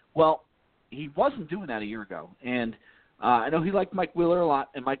on." Well, he wasn't doing that a year ago, and I know he liked Mike Wheeler a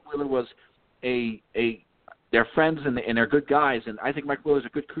lot, and Mike Wheeler was they're friends and they're good guys, and I think Mike Wheeler's a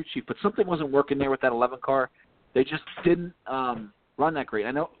good crew chief, but something wasn't working there with that 11 car. They just didn't run that great.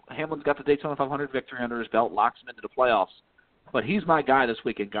 I know Hamlin's got the Daytona 500 victory under his belt, locks him into the playoffs, but he's my guy this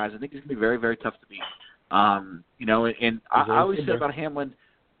weekend, guys. I think he's going to be very, very tough to beat. And I always said about Hamlin,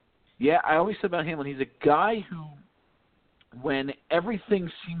 he's a guy who, when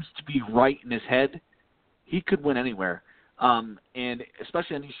everything seems to be right in his head, he could win anywhere, and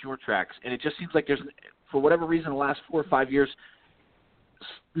especially on these short tracks. And it just seems like there's, for whatever reason, the last 4 or 5 years,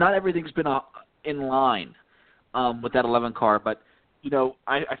 not everything's been in line with that 11 car. But,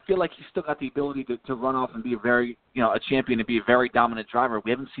 I feel like he's still got the ability to run off and be a champion and be a very dominant driver.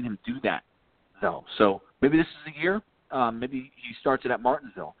 We haven't seen him do that, though. So maybe this is the year. Maybe he starts it at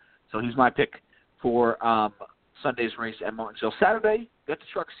Martinsville. So he's my pick for Sunday's race at Martinsville. Saturday, got the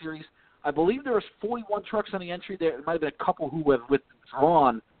Truck Series. I believe there was 41 trucks on the entry. There might have been a couple who have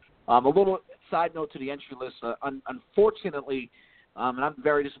withdrawn. A little side note to the entry list. Unfortunately, and I'm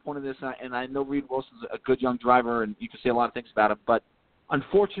very disappointed in this, and I know Reed Wilson's a good young driver, and you can say a lot of things about him, but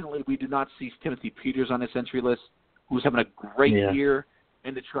unfortunately we do not see Timothy Peters on this entry list, who's having a great year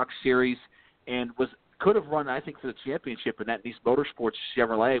in the Truck Series and could have run, I think, for the championship in that Nice Motorsports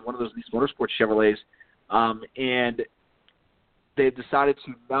Chevrolet, one of those Nice Motorsports Chevrolets, and they decided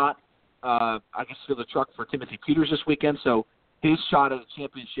to not fill the truck for Timothy Peters this weekend, so his shot at a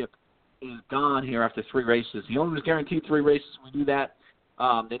championship is gone here after 3 races. He only was guaranteed 3 races. We knew that.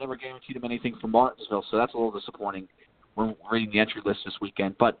 They never guaranteed him anything from Martinsville, so that's a little disappointing when reading the entry list this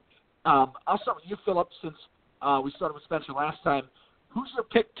weekend. But I'll start with you, Philip, since we started with Spencer last time. Who's your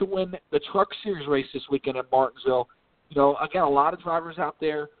pick to win the Truck Series race this weekend at Martinsville? Again, a lot of drivers out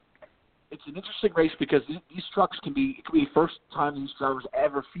there. It's an interesting race because these trucks it could be the first time these drivers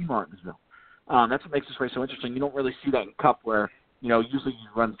ever see Martinsville. That's what makes this race so interesting. You don't really see that in Cup where, usually you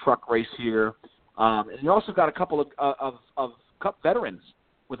run truck race here. And you also got a couple of Cup veterans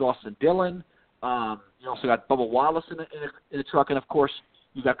with Austin Dillon. You also got Bubba Wallace in the truck. And, of course,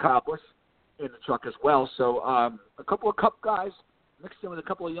 you got Kyle Busch in the truck as well. So a couple of Cup guys mixed in with a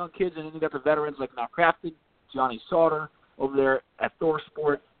couple of young kids. And then you got the veterans like Matt Crafton, Johnny Sauter over there at Thor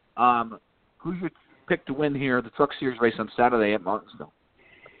Sport. Who's your pick to win here, the Truck Series race on Saturday at Martinsville?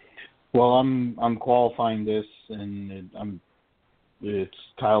 Well, I'm qualifying this, and it's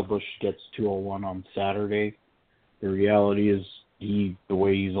Kyle Busch gets 201 on Saturday. The reality is the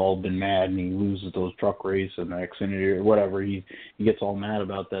way he's all been mad and he loses those truck race and the Xfinity or whatever, he gets all mad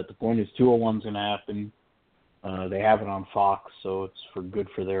about that. The point is 201's going to happen. They have it on Fox, so it's good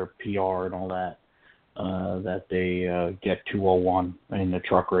for their PR and all that. That they get 201 in the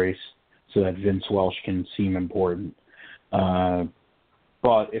truck race so that Vince Welch can seem important.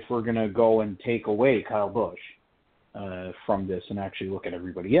 But if we're going to go and take away Kyle Busch from this and actually look at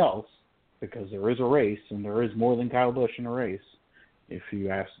everybody else, because there is a race and there is more than Kyle Busch in a race. If you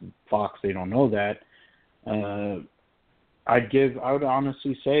ask Fox, they don't know that. I would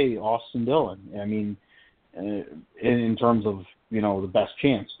honestly say Austin Dillon. I mean, in terms of, the best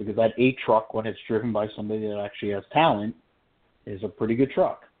chance, because that 8 truck, when it's driven by somebody that actually has talent, is a pretty good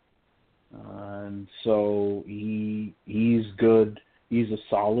truck. And so he's good. He's a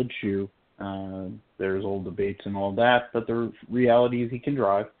solid shoe. There's old debates and all that, but the reality is he can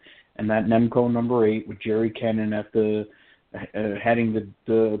drive. And that Nemco number 8 with Jerry Kennan at the heading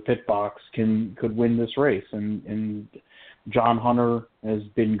the pit box could win this race. And John Hunter has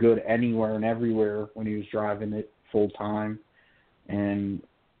been good anywhere and everywhere when he was driving it full time. And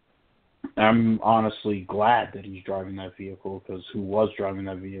I'm honestly glad that he's driving that vehicle, because who was driving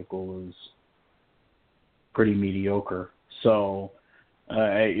that vehicle was pretty mediocre. So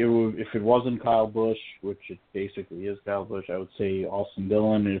if it wasn't Kyle Busch, which it basically is Kyle Busch, I would say Austin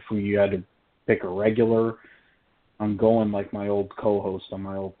Dillon. If you had to pick a regular, I'm going like my old co-host on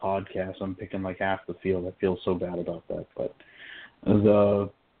my old podcast. I'm picking like half the field. I feel so bad about that. But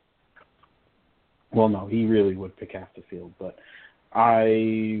no, he really would pick half the field. But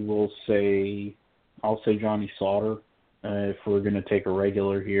I'll say Johnny Sauter if we're going to take a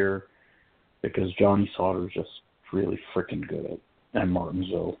regular here, because Johnny Sauter is just really freaking good at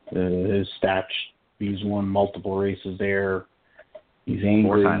Martinsville. His stats, he's won multiple races there. He's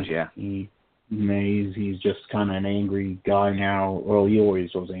angry. 4 times, yeah. He's just kind of an angry guy now. Well, he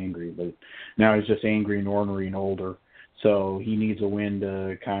always was angry, but now he's just angry and ornery and older. So he needs a win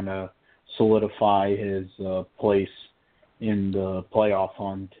to kind of solidify his place in the playoff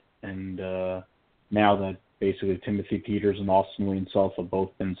hunt. And now that basically Timothy Peters and Austin Williams-Self have both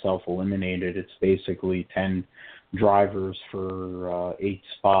been self-eliminated, it's basically 10 drivers for 8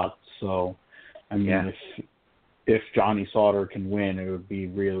 spots. So, I mean, if Johnny Sauter can win, it would be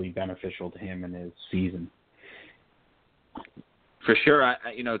really beneficial to him in his season. For sure.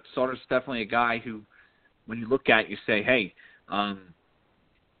 Sauter's definitely a guy who, when you look at it, you say, hey,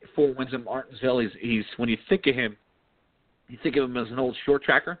 4 wins in Martinsville, he's when you think of him, you think of him as an old short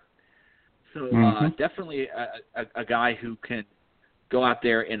tracker. So definitely a guy who can go out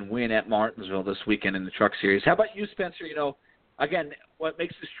there and win at Martinsville this weekend in the Truck Series. How about you, Spencer? Again, what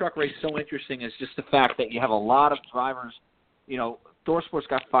makes this truck race so interesting is just the fact that you have a lot of drivers. ThorSport's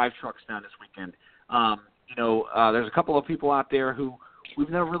got 5 trucks now this weekend. There's a couple of people out there who we've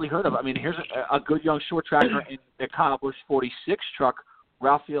never really heard of. I mean, here's a good young short tracker in the Kyle Busch 46 truck,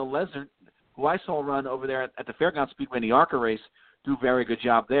 Raphael Lesnar, who I saw run over there at the Fairgrounds Speedway in the ARCA race, do a very good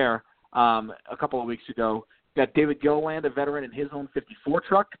job there a couple of weeks ago. You got David Gilliland, a veteran in his own 54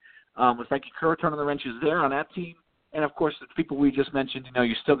 truck, with Frankie Kerr turning the wrenches there on that team. And, of course, the people we just mentioned,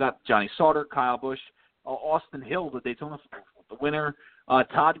 you still got Johnny Sauter, Kyle Busch, Austin Hill, the Daytona the winner,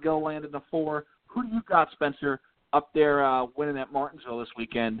 Todd Gilliland in the 4. Who do you got, Spencer, up there winning at Martinsville this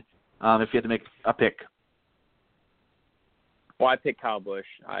weekend if you had to make a pick? Well, I picked Kyle Busch.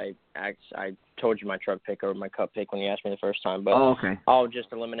 I told you my truck pick or my cup pick when you asked me the first time, but okay. I'll just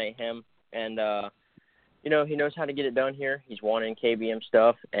eliminate him. And, he knows how to get it done here. He's won in KBM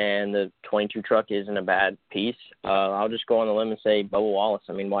stuff, and the 22 truck isn't a bad piece. I'll just go on the limb and say Bubba Wallace.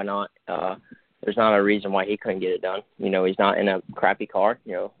 I mean, why not? There's not a reason why he couldn't get it done. He's not in a crappy car.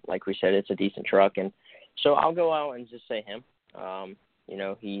 Like we said, it's a decent truck. And so I'll go out and just say him.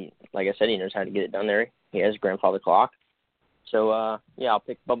 He, like I said, he knows how to get it done there. He has a grandfather clock. So, I'll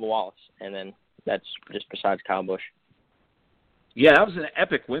pick Bubba Wallace. And then that's just besides Kyle Busch. Yeah, that was an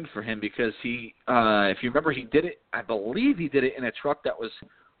epic win for him because he, if you remember, he did it, I believe he did it in a truck that was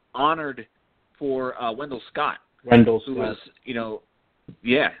honored for Wendell Scott. Who was,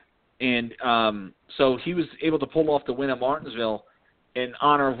 yeah. And so he was able to pull off the win at Martinsville in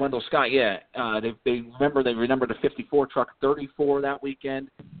honor of Wendell Scott. Yeah, they remembered the 54 truck 34 that weekend,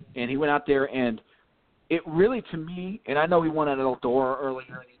 and he went out there and it really, to me, and I know he won at Eldora earlier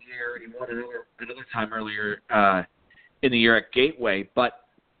in the year, he won another time earlier in the year at Gateway, but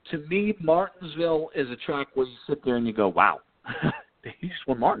to me, Martinsville is a track where you sit there and you go, wow, he just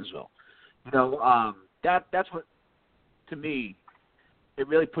won Martinsville. That's what, to me, it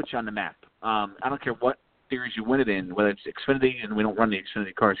really puts you on the map. I don't care what series you win it in, whether it's Xfinity, and we don't run the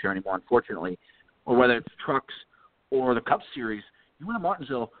Xfinity cars here anymore, unfortunately, or whether it's trucks or the Cup Series. You win at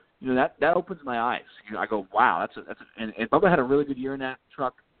Martinsville, that opens my eyes. I go, wow, and Bubba had a really good year in that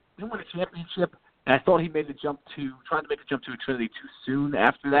truck. Didn't win a championship. And I thought he tried to make the jump to Xfinity too soon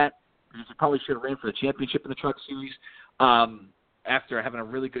after that, because he probably should have ran for the championship in the Truck Series after having a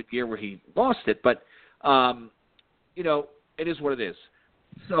really good year where he lost it. But, it is what it is.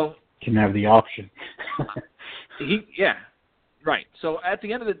 So can have the option. Right. So at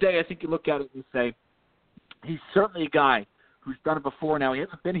the end of the day, I think you look at it and say he's certainly a guy who's done it before. Now, he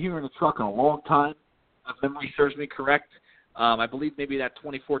hasn't been here in a truck in a long time, if memory serves me correct. I believe maybe that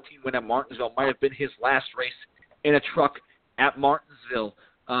 2014 win at Martinsville might have been his last race in a truck at Martinsville.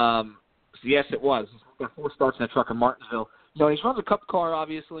 So yes, it was. He's got 4 starts in a truck in Martinsville. He's run the Cup car,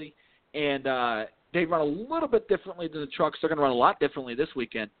 obviously, and they run a little bit differently than the trucks. They're going to run a lot differently this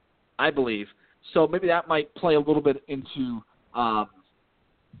weekend, I believe. So maybe that might play a little bit into the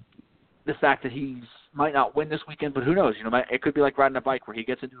fact that he might not win this weekend, but who knows? It could be like riding a bike where he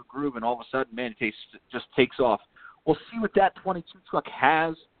gets into a groove and all of a sudden, man, he just takes off. We'll see what that 22 truck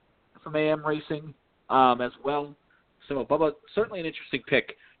has from AM Racing as well. So, Bubba, certainly an interesting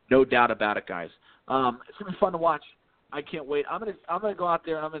pick, no doubt about it, guys. It's going to be fun to watch. I can't wait. I'm gonna go out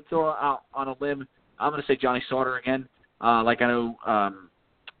there and I'm going to throw out on a limb. I'm going to say Johnny Sauter again. Like I know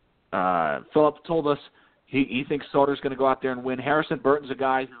Philip told us he thinks Sauter's going to go out there and win. Harrison Burton's a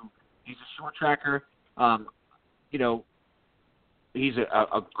guy who he's a short tracker. He's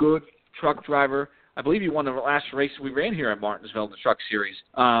a good truck driver. I believe he won the last race we ran here at Martinsville in the Truck Series.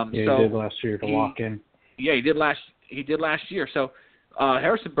 He did last year to lock in. Yeah, he did last year. So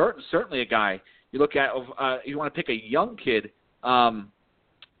Harrison Burton's certainly a guy you look at. You want to pick a young kid.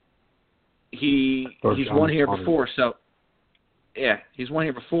 He's won here before. So yeah, he's won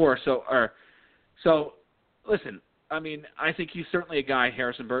here before. So listen, I mean, I think he's certainly a guy,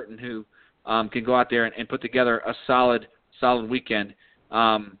 Harrison Burton, who can go out there and put together a solid weekend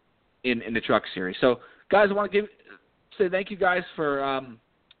in the Truck Series. So, guys, I want to say thank you guys for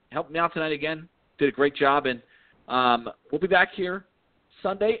helping me out tonight again. Did a great job, and we'll be back here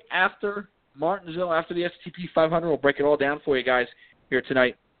Sunday after Martinsville, after the STP 500. We'll break it all down for you guys here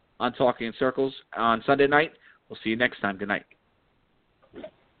tonight on Talking in Circles on Sunday night. We'll see you next time. Good night.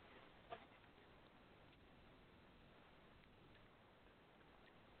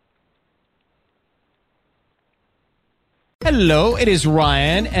 Hello, it is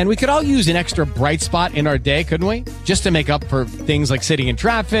Ryan, and we could all use an extra bright spot in our day, couldn't we? Just to make up for things like sitting in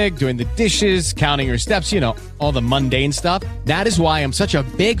traffic, doing the dishes, counting your steps, all the mundane stuff. That is why I'm such a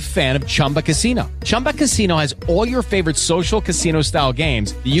big fan of Chumba Casino. Chumba Casino has all your favorite social casino-style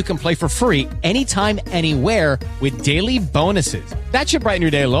games that you can play for free anytime, anywhere with daily bonuses. That should brighten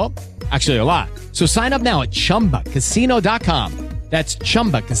your day a little. Actually, a lot. So sign up now at ChumbaCasino.com. That's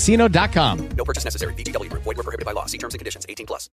ChumbaCasino.com. No purchase necessary. VGW Group. Void where prohibited by law. See terms and conditions. 18+.